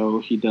 and so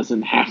he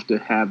doesn't have to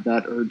have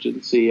that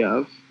urgency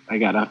of, I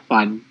gotta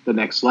find the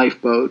next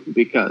lifeboat,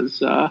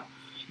 because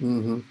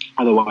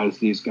otherwise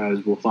these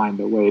guys will find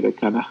a way to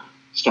kind of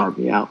starve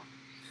me out.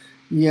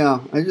 Yeah,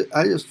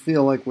 I just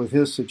feel like with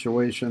his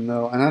situation,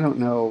 though, and I don't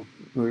know,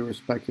 we were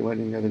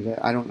speculating the other day,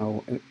 I don't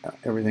know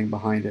everything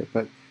behind it,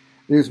 but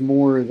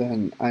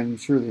I'm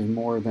sure there's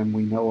more than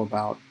we know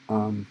about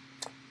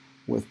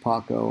with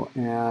Paco,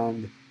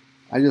 and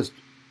I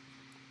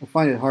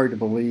find it hard to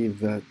believe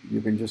that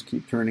you can just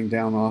keep turning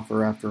down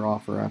offer after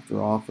offer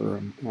after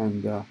offer,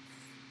 and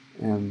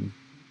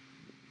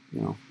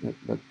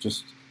that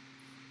just,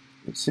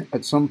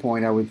 at some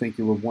point I would think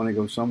you would want to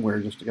go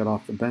somewhere just to get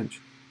off the bench.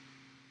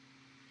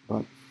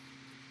 But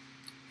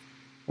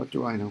what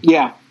do I know?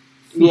 Yeah.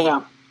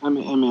 I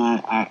mean,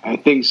 I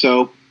think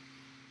so.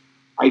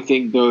 I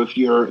think, though, if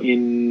you're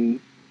in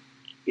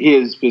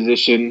his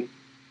position,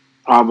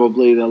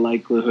 probably the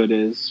likelihood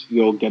is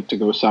you'll get to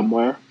go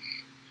somewhere.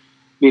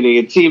 Meaning,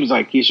 it seems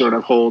like he sort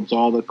of holds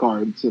all the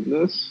cards in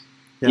this.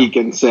 Yeah. He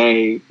can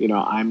say,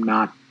 I'm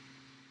not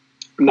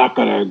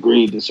going to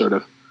agree to sort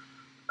of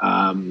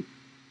a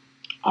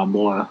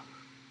more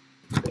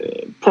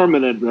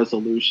permanent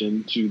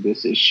resolution to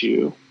this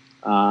issue.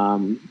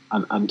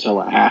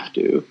 Until I have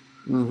to.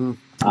 And,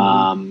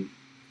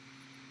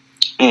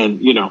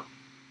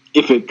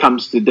 if it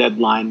comes to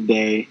deadline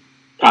day,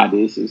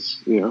 Cadiz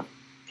is going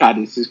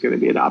to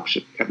be an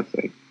option kind of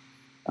thing.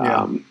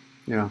 I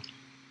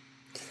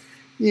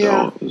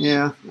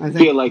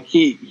feel like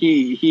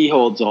he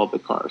holds all the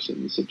cards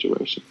in the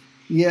situation.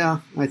 Yeah,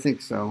 I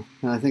think so.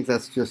 And I think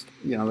that's just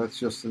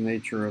the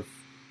nature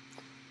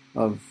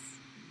of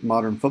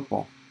modern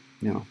football,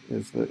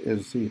 is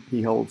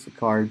he holds the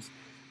cards.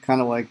 Kind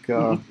of like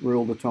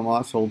Raúl de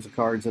Tomàs holds the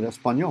cards at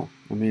Espanyol.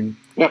 I mean,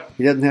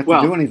 he doesn't have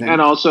to do anything.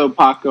 And also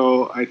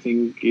Paco, I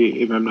think,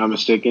 if I'm not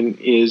mistaken,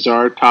 is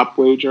our top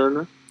wage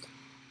earner.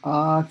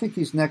 I think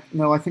he's next.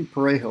 No, I think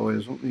Parejo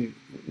is. Let me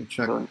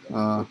check.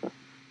 But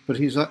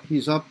he's up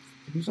there.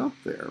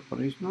 But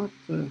he's not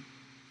the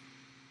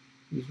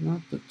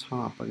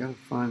top. I got to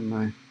find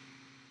I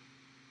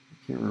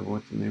can't remember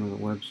what the name of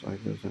the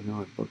website is. I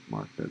know I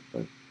bookmarked it,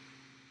 but.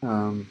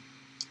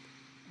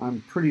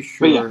 I'm pretty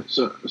sure. But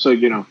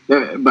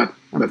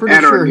I'm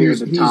pretty sure he's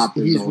the top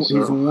he's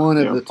one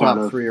of the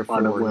top 3 or 4.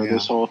 Part of where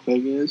this whole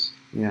thing is.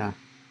 Yeah.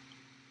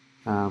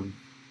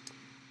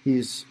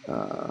 He's.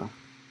 Here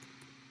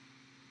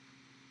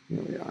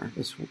we are.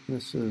 This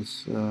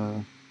is.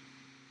 I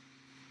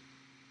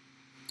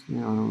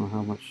don't know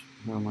how much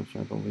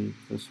I believe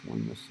this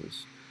one. This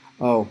is.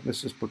 Oh,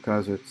 this is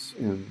because it's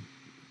in.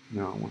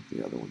 No, I want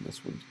the other one.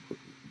 This one's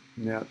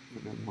net,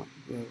 and then what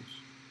gross.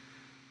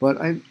 But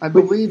I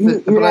believe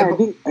that. But I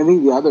think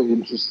the other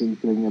interesting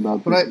thing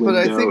about this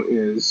window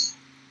is,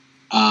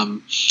 I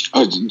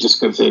was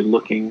just going to say,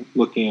 looking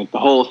at the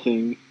whole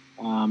thing,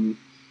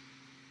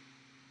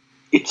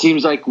 it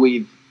seems like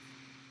we've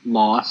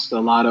lost a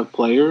lot of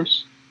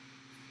players,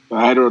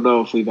 but I don't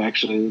know if we've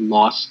actually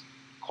lost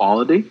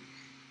quality.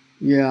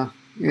 Yeah.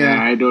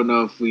 I don't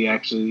know if we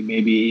actually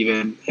maybe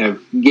even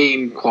have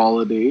gained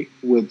quality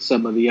with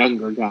some of the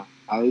younger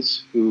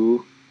guys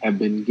who have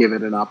been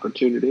given an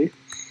opportunity.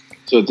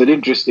 So it's an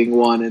interesting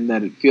one in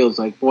that it feels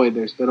like, boy,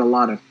 there's been a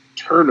lot of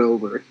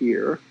turnover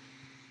here.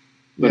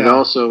 But it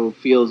also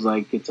feels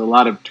like it's a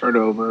lot of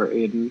turnover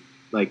in,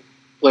 like,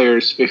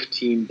 players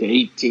 15 to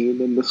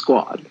 18 in the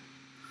squad.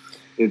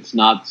 It's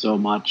not so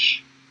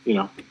much,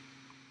 none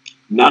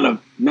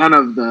of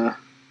the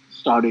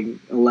starting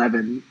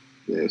 11,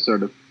 the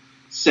sort of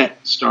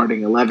set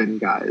starting 11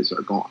 guys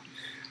are gone.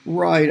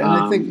 Right,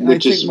 and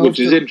which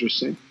is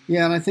interesting.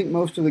 Yeah, and I think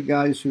most of the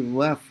guys who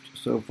left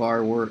so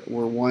far were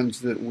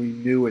ones that we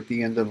knew at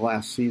the end of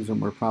last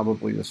season were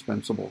probably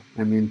dispensable.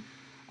 I mean,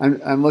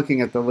 I'm looking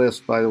at the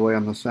list, by the way,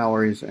 on the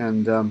salaries,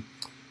 and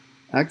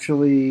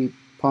actually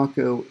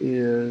Paco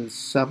is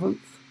 7th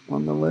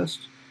on the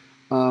list,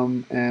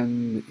 and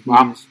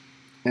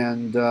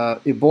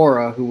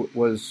Iborra, who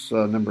was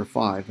number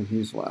 5, and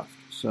he's left.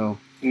 So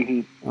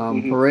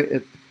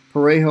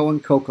Parejo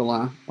and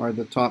Coquelin are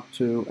the top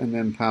 2, and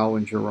then Pau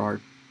and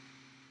Gerard.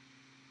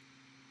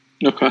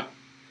 Okay.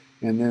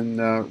 And then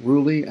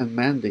Rulli and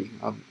Mandy,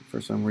 for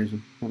some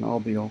reason, and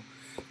Albiol.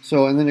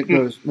 So, and then it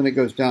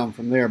goes down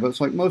from there. But it's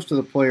like most of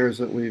the players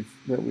that we've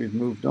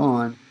moved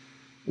on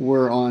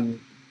were on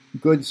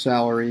good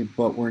salary,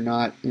 but we're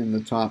not in the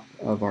top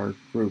of our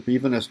group.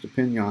 Even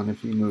Estepinian,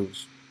 if he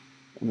moves,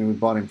 I mean, we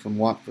bought him from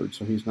Watford,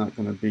 so he's not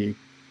going to be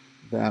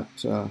that.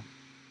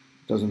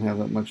 Doesn't have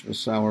that much of a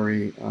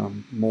salary.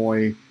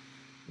 Moy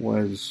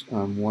was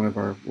one of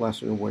our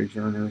lesser wage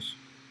earners.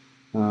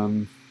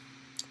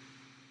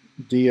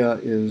 Dia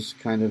is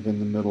kind of in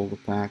the middle of the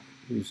pack.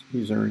 He's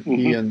earning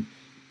Mm-hmm.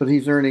 but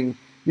he's earning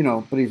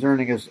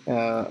as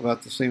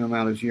about the same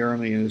amount as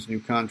Jeremy in his new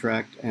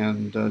contract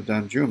and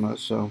Danjuma.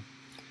 So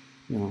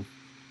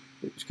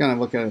just kind of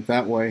look at it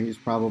that way.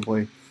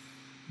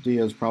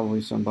 Dia's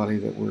probably somebody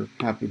that we're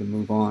happy to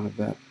move on of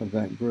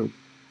that group.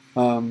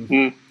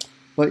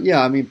 But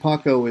yeah, I mean,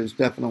 Paco would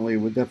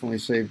definitely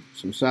save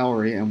some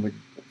salary and would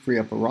free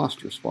up a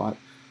roster spot,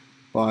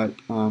 but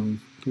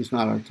he's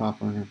not our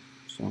top earner.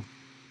 So,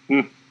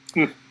 I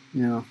mean,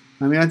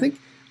 I think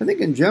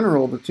in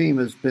general the team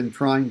has been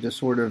trying to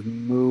sort of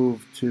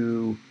move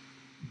to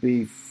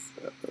be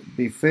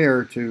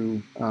fair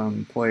to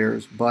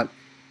players, but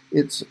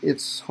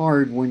it's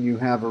hard when you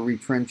have a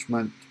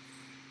retrenchment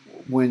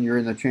when you're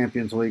in the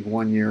Champions League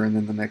one year and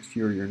then the next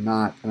year you're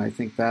not, and I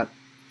think that.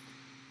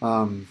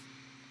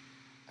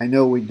 I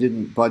know we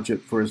didn't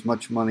budget for as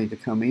much money to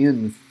come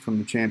in from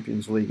the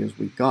Champions League as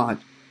we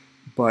got,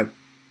 but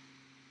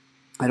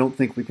I don't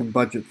think we can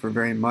budget for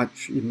very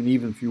much. Even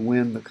if you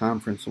win the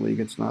Conference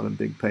League, it's not a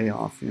big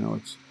payoff.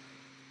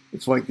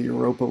 It's like the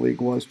Europa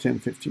League was 10,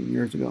 15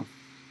 years ago.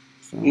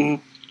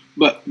 So.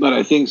 But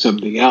I think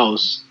something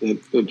else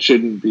that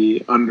shouldn't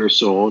be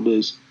undersold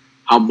is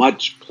how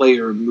much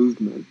player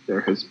movement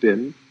there has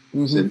been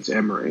since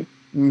Emery.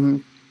 Mm-hmm.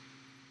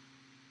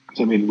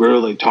 So, I mean, we're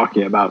really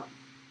talking about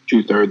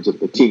 2/3 of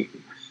the team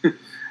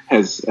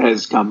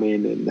has come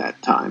in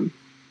that time.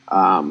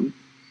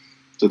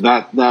 So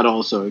that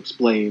also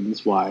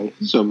explains why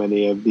so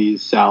many of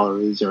these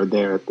salaries are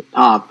there at the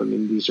top. I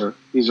mean, these are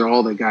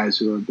all the guys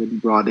who have been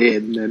brought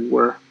in and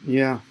we're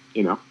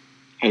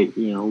hey,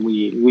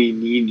 we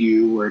need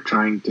you. We're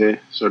trying to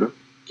sort of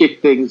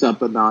kick things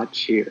up a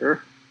notch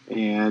here,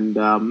 and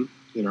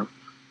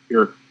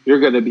you're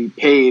going to be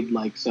paid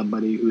like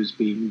somebody who's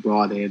being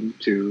brought in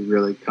to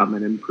really come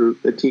and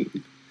improve the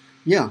team.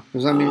 Yeah,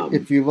 because I mean,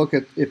 if you look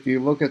at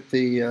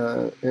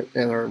the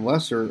at our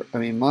lesser, I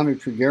mean, Manu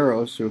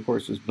Trigueros, who of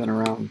course has been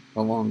around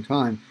a long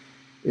time,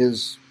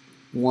 is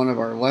one of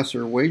our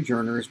lesser wage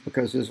earners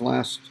because his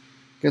last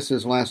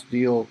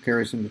deal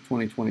carries him to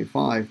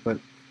 2025, but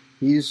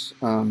he's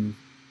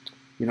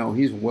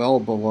he's well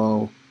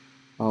below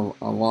a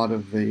lot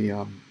of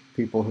the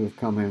people who have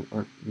come in,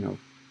 or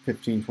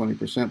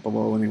 15-20%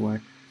 below anyway.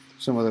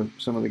 Some of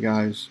the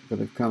guys that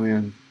have come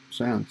in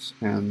since,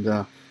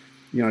 and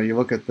you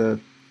look at the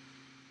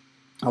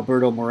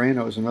Alberto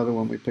Moreno is another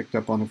one we picked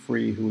up on a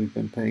free who we've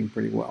been paying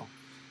pretty well.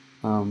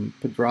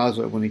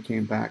 Pedraza, when he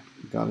came back,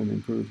 got an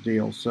improved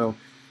deal. So,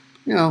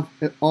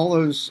 all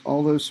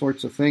those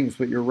sorts of things.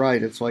 But you're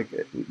right. It's like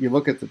you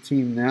look at the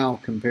team now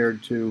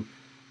compared to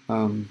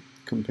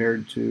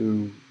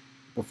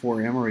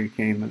before Emery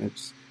came, and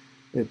it's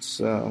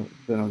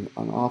been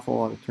an awful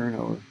lot of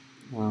turnover.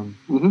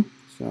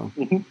 So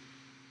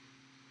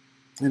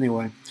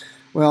anyway,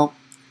 well,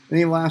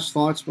 any last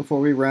thoughts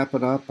before we wrap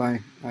it up? I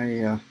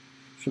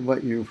should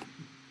let you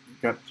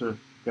get to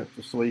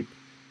sleep,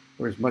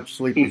 or as much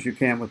sleep as you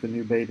can with the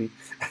new baby.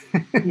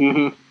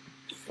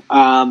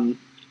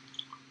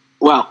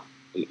 Well,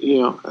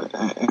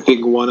 I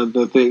think one of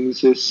the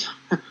things is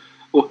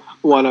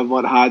one of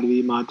what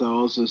Javi Mata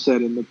also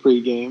said in the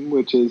pregame,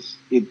 which is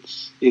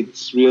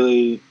it's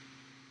really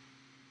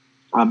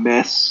a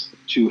mess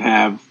to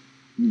have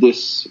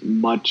this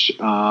much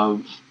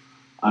of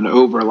an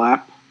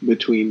overlap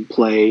between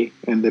play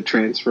and the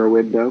transfer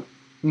window.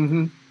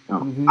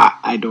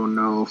 I don't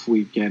know if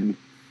we can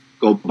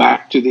go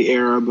back to the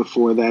era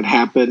before that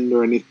happened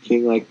or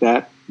anything like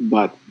that,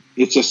 but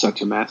it's just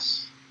such a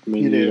mess. I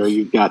mean,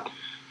 you've got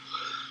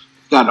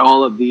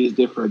all of these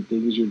different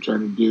things you're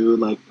trying to do,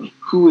 like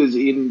who is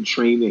in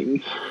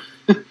training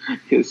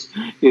is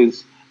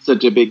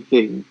such a big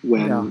thing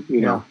when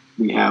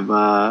we have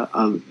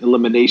an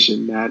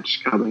elimination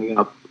match coming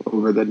up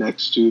over the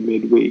next 2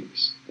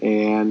 midweeks,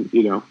 and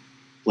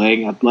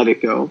playing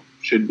Atletico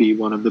should be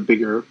one of the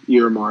bigger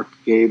earmarked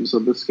games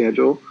of the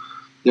schedule.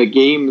 The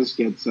games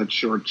get such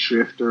short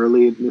shrift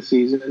early in the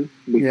season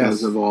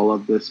because of all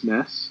of this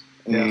mess,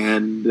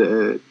 and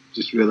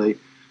just really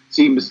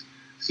seems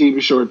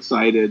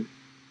short-sighted.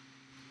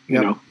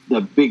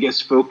 The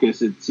biggest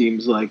focus, it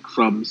seems like,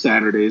 from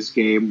Saturday's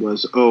game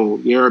was,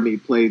 Jeremy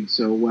played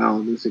so well,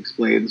 and this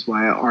explains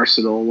why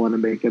Arsenal want to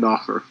make an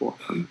offer for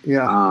him.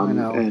 I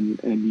know.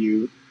 And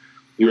you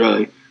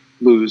really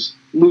lose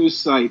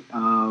sight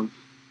of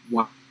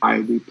why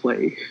we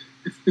play,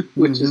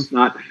 which is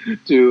not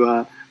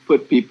to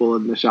put people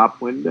in the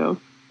shop window.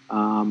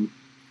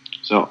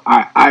 So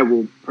I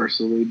will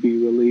personally be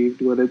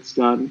relieved when it's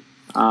done.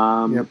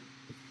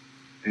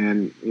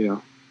 And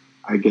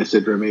I guess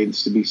it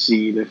remains to be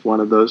seen if one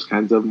of those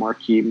kinds of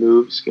marquee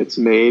moves gets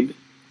made.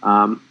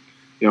 The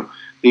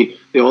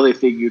only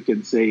thing you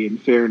can say in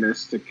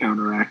fairness to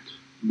counteract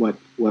what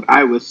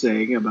I was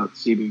saying about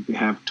seeming to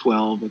have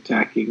 12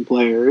 attacking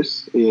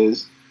players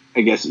is,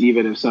 I guess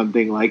even if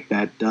something like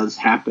that does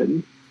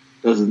happen,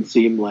 doesn't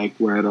seem like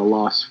we're at a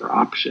loss for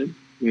option.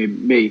 We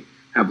may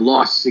have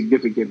lost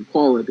significant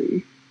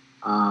quality,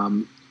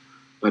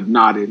 but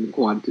not in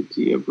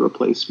quantity of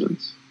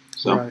replacements.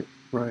 So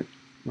Right.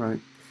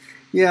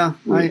 Yeah,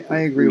 I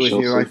agree with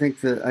you. I think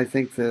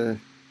the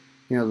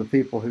the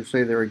people who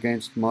say they're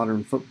against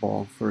modern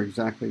football for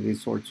exactly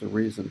these sorts of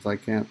reasons, I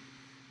can't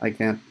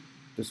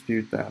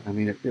dispute that. I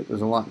mean, it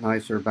was a lot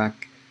nicer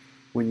back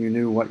when you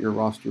knew what your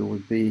roster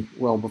would be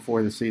well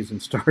before the season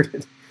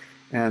started.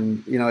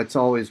 And it's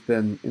always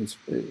been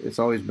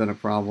a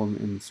problem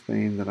in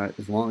Spain that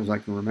as long as I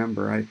can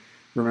remember. I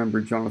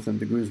remember Jonathan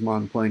de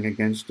Guzman playing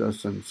against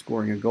us and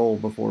scoring a goal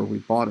before we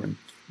bought him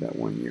that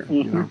one year.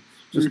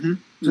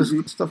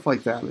 Just stuff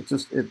like that.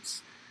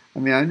 I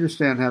mean, I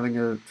understand having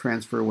a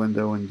transfer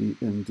window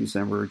in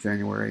December or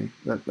January.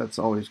 That's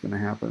always going to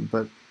happen,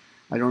 but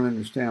I don't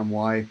understand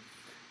why.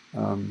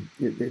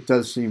 It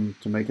does seem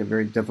to make it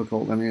very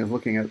difficult. I mean, I was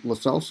looking at Lo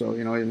Celso.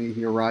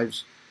 He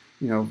arrives.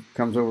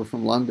 Comes over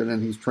from London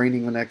and he's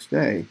training the next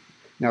day.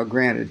 Now,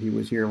 granted, he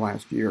was here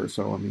last year,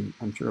 so I mean,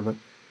 I'm sure the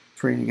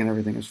training and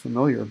everything is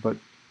familiar. But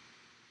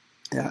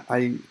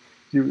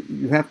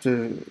you have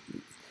to,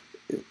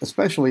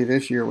 especially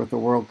this year with the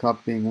World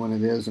Cup being when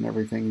it is and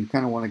everything, you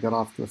kind of want to get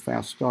off to a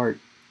fast start,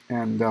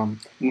 and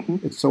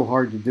it's so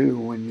hard to do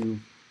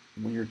when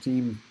your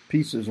team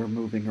pieces are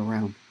moving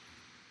around,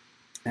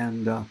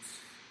 and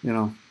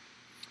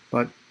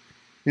but.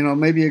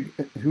 Maybe,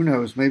 who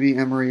knows, maybe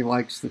Emery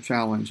likes the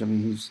challenge. I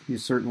mean, he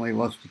certainly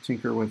loves to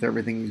tinker with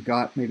everything he's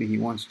got. Maybe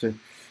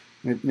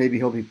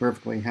he'll be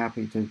perfectly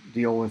happy to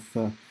deal with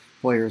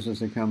players as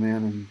they come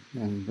in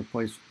and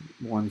replace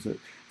ones that,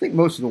 I think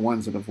most of the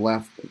ones that have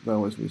left,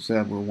 though, as we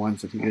said, were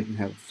ones that he didn't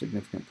have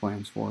significant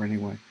plans for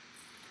anyway.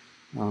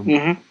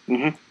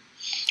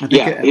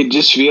 It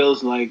just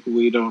feels like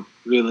we don't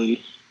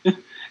really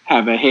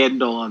have a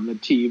handle on the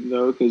team,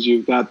 though, because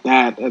you've got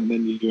that, and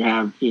then you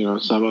have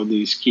some of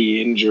these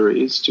key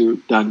injuries to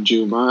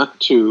Danjuma,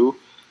 to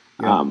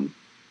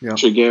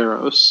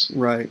Trigueros,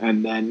 right?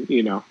 And then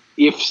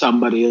if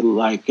somebody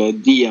like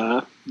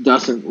Dia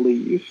doesn't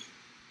leave,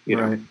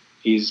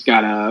 he's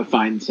got to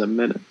find some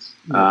minutes.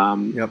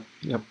 Yep.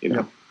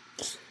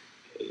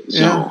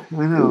 So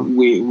I know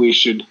we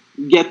should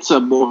get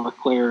some more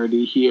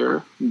clarity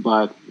here,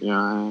 but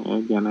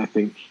again, I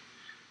think.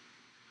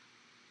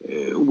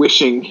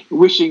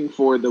 Wishing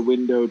for the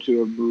window to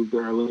have moved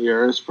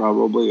earlier is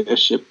probably a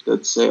ship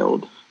that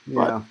sailed.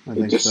 But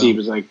it just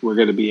seems like we're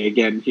going to be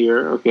again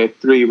here. Okay,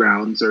 3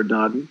 rounds are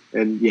done,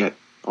 and yet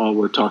all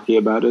we're talking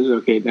about is,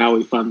 okay, now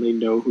we finally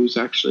know who's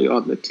actually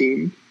on the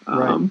team.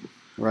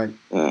 Right.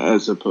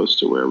 As opposed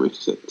to where we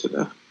sit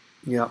today.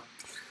 Yeah.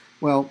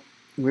 Well,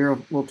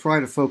 we'll try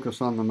to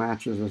focus on the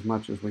matches as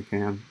much as we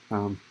can.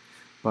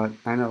 But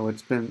I know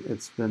it's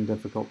been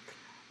difficult.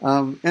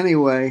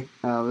 Anyway,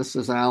 this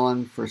is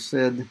Alan for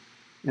Sid.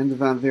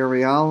 Endavant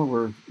Villarreal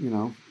were,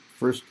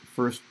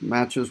 first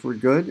matches were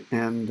good,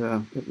 and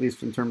at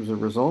least in terms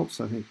of results,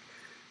 I think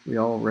we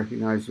all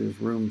recognize there's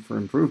room for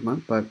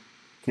improvement, but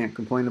can't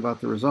complain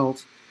about the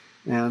results.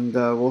 And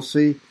we'll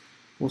see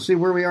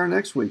where we are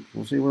next week.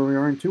 We'll see where we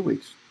are in 2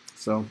 weeks.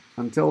 So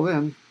until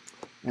then,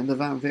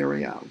 Endavant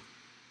Villarreal.